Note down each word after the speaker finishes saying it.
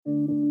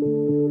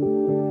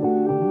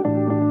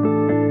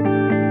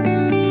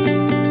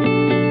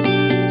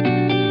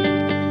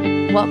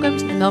Welcome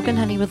to the Milk and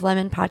Honey with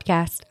Lemon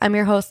podcast. I'm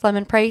your host,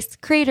 Lemon Price,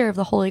 creator of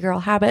the Holy Girl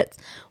Habits,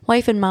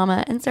 wife and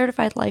mama, and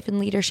certified life and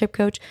leadership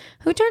coach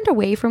who turned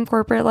away from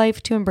corporate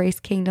life to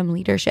embrace kingdom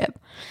leadership.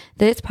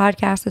 This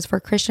podcast is for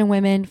Christian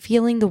women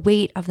feeling the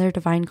weight of their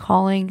divine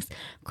callings,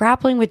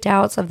 grappling with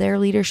doubts of their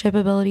leadership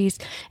abilities,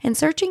 and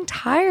searching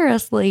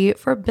tirelessly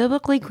for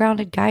biblically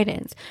grounded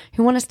guidance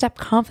who want to step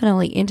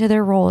confidently into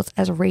their roles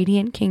as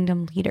radiant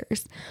kingdom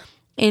leaders.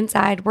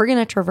 Inside, we're going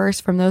to traverse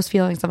from those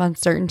feelings of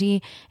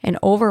uncertainty and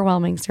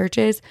overwhelming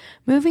searches,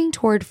 moving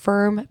toward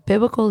firm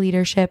biblical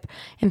leadership,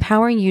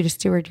 empowering you to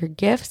steward your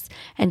gifts,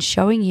 and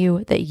showing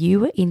you that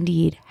you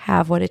indeed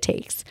have what it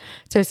takes.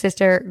 So,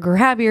 sister,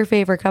 grab your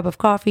favorite cup of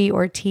coffee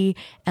or tea,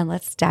 and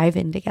let's dive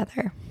in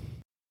together.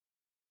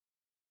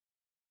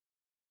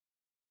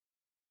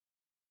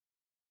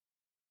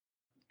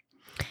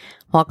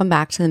 Welcome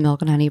back to the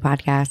Milk and Honey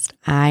podcast.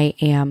 I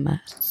am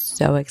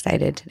so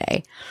excited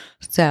today.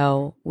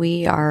 So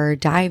we are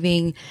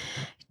diving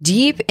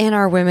deep in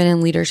our Women in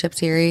Leadership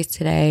series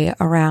today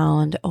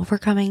around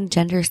overcoming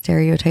gender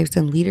stereotypes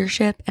in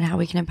leadership and how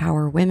we can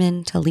empower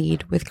women to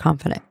lead with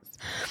confidence.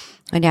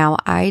 And now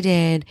I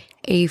did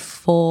a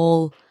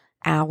full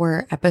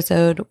hour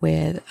episode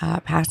with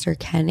Pastor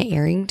Ken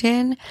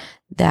Arrington.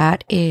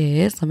 That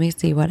is, let me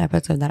see what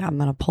episode that I'm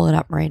going to pull it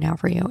up right now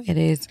for you. It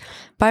is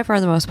by far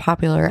the most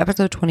popular,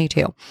 episode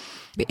 22.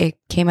 It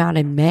came out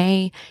in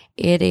May.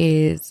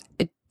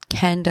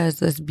 Ken does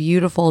this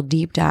beautiful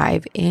deep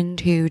dive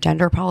into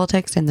gender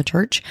politics in the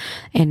church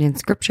and in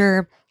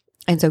scripture.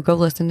 And so go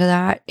listen to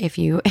that. If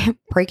you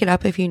break it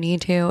up, if you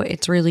need to,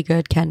 it's really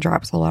good. Ken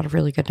drops a lot of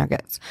really good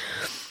nuggets.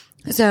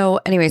 So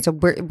anyway,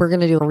 we're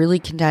going to do a really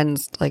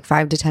condensed, like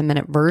 5 to 10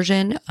 minute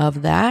version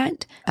of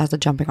that as a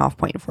jumping off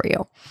point for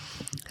you.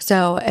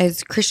 So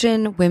as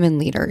Christian women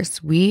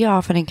leaders, we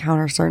often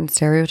encounter certain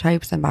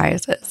stereotypes and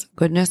biases.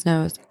 Goodness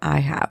knows I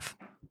have.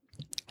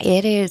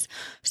 It is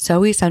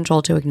so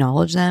essential to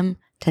acknowledge them,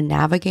 to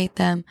navigate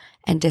them,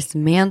 and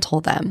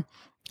dismantle them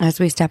as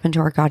we step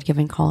into our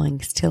God-given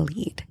callings to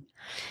lead.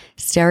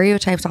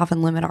 Stereotypes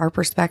often limit our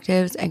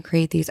perspectives and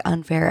create these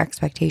unfair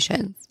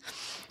expectations.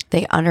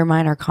 They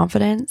undermine our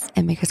confidence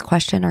and make us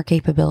question our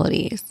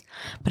capabilities.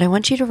 But I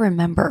want you to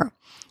remember,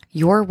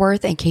 your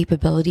worth and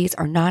capabilities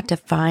are not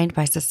defined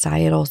by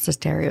societal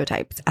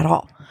stereotypes at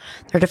all.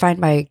 They're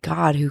defined by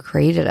God who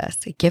created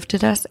us,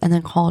 gifted us, and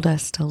then called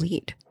us to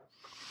lead.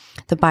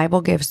 The Bible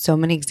gives so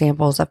many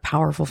examples of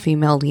powerful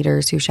female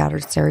leaders who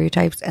shattered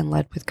stereotypes and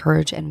led with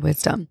courage and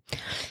wisdom.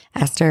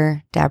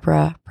 Esther,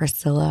 Deborah,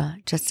 Priscilla,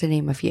 just to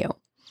name a few.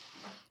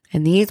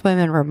 And these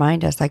women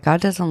remind us that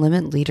God doesn't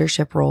limit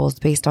leadership roles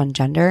based on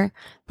gender,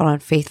 but on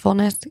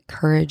faithfulness,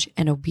 courage,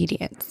 and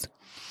obedience.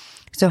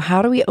 So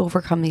how do we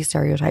overcome these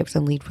stereotypes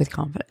and lead with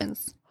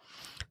confidence?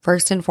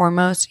 First and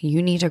foremost,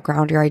 you need to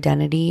ground your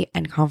identity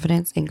and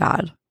confidence in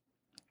God.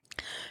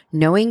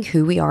 Knowing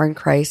who we are in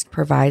Christ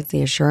provides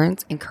the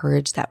assurance and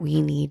courage that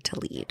we need to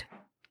lead.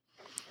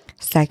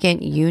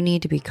 Second, you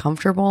need to be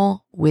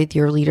comfortable with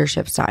your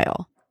leadership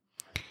style.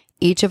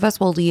 Each of us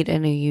will lead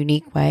in a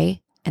unique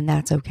way, and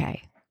that's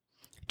okay.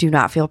 Do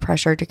not feel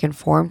pressure to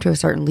conform to a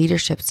certain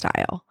leadership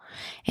style.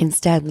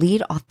 Instead,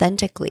 lead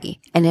authentically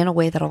and in a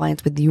way that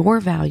aligns with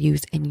your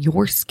values and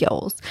your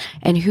skills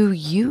and who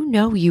you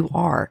know you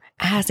are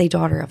as a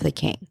daughter of the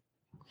King.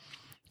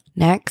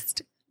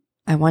 Next,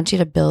 I want you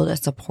to build a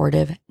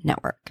supportive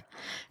network.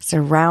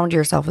 Surround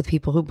yourself with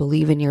people who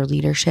believe in your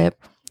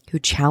leadership, who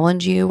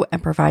challenge you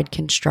and provide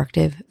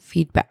constructive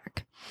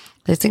feedback.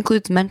 This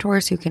includes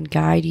mentors who can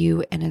guide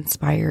you and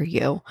inspire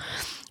you.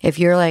 If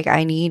you're like,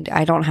 I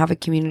don't have a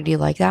community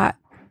like that,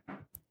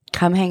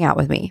 come hang out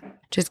with me.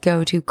 Just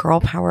go to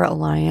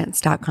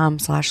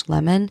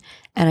girlpoweralliance.com/lemon,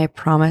 and I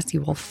promise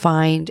you will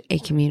find a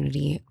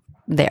community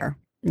there.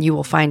 You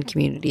will find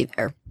community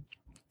there.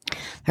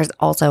 There's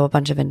also a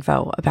bunch of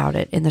info about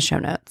it in the show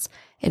notes.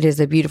 It is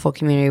a beautiful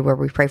community where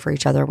we pray for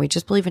each other. And we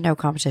just believe in no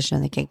competition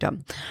in the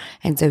kingdom.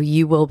 And so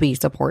you will be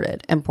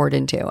supported and poured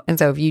into. And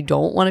so if you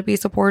don't want to be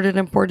supported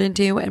and poured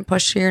into and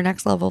push to your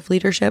next level of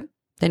leadership,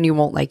 then you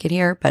won't like it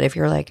here. But if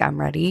you're like, I'm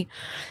ready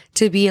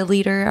to be a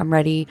leader, I'm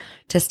ready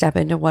to step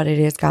into what it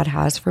is God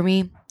has for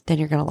me, then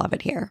you're going to love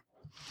it here.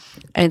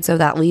 And so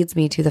that leads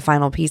me to the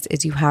final piece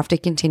is you have to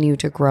continue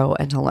to grow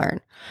and to learn.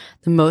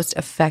 The most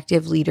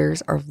effective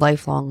leaders are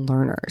lifelong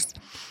learners.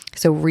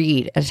 So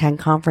read, attend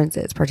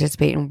conferences,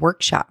 participate in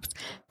workshops,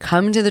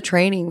 come to the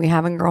training we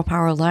have in Girl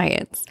Power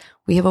Alliance.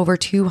 We have over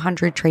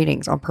 200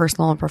 trainings on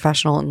personal and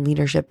professional and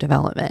leadership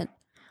development.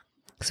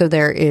 So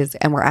there is,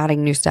 and we're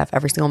adding new stuff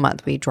every single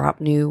month. We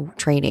drop new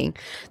training.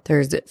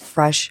 There's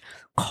fresh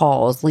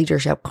calls,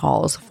 leadership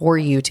calls for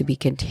you to be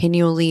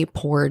continually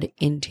poured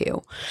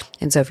into.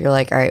 And so if you're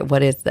like, all right,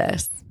 what is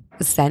this?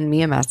 Send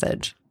me a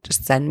message.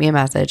 Just send me a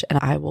message and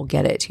I will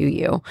get it to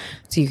you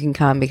so you can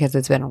come, because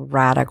it's been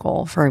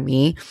radical for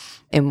me.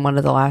 In one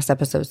of the last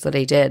episodes that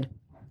I did,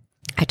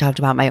 I talked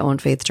about my own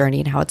faith journey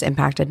and how it's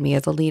impacted me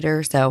as a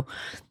leader. So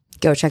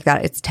go check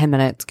that. It's 10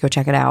 minutes. Go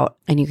check it out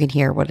and you can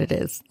hear what it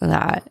is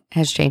that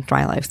has changed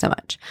my life so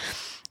much.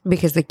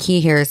 Because the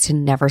key here is to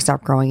never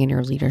stop growing in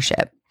your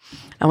leadership.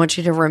 I want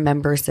you to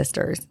remember,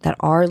 sisters, that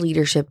our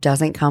leadership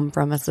doesn't come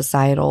from a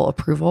societal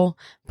approval,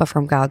 but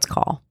from God's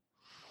call.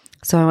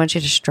 So I want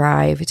you to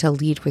strive to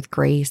lead with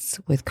grace,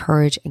 with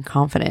courage and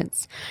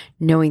confidence,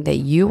 knowing that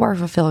you are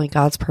fulfilling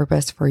God's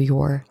purpose for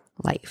your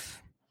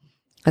life.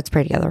 Let's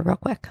pray together real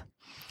quick.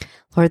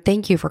 Lord,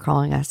 thank you for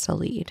calling us to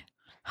lead.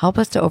 Help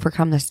us to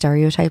overcome the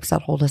stereotypes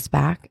that hold us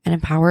back and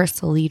empower us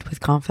to lead with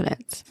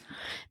confidence.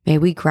 May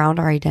we ground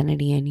our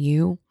identity in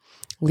you,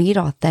 lead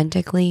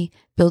authentically,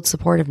 build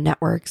supportive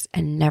networks,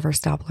 and never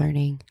stop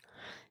learning.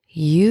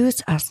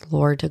 Use us,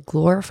 Lord, to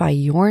glorify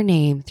your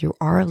name through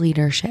our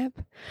leadership.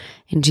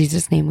 In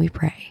Jesus' name we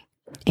pray.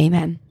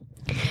 Amen.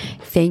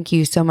 Thank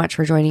you so much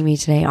for joining me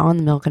today on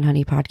the Milk and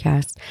Honey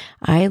podcast.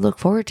 I look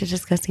forward to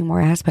discussing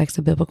more aspects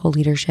of biblical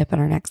leadership in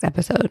our next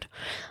episode.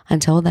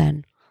 Until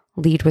then,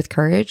 lead with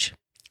courage,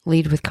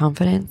 lead with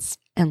confidence,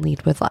 and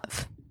lead with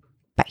love.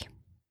 Bye.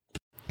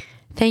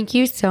 Thank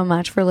you so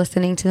much for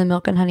listening to the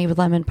Milk and Honey with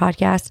Lemon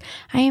podcast.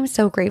 I am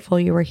so grateful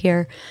you were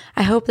here.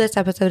 I hope this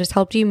episode has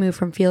helped you move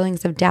from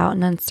feelings of doubt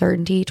and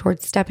uncertainty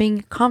towards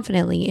stepping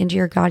confidently into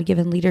your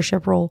God-given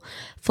leadership role,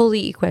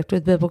 fully equipped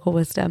with biblical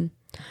wisdom.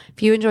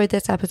 If you enjoyed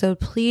this episode,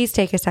 please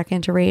take a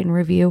second to rate and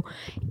review.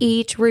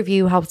 Each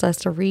review helps us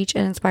to reach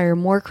and inspire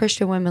more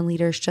Christian women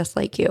leaders just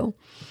like you.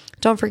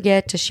 Don't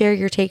forget to share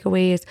your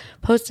takeaways,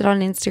 post it on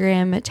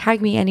Instagram,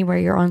 tag me anywhere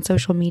you're on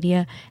social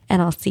media,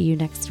 and I'll see you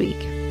next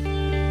week.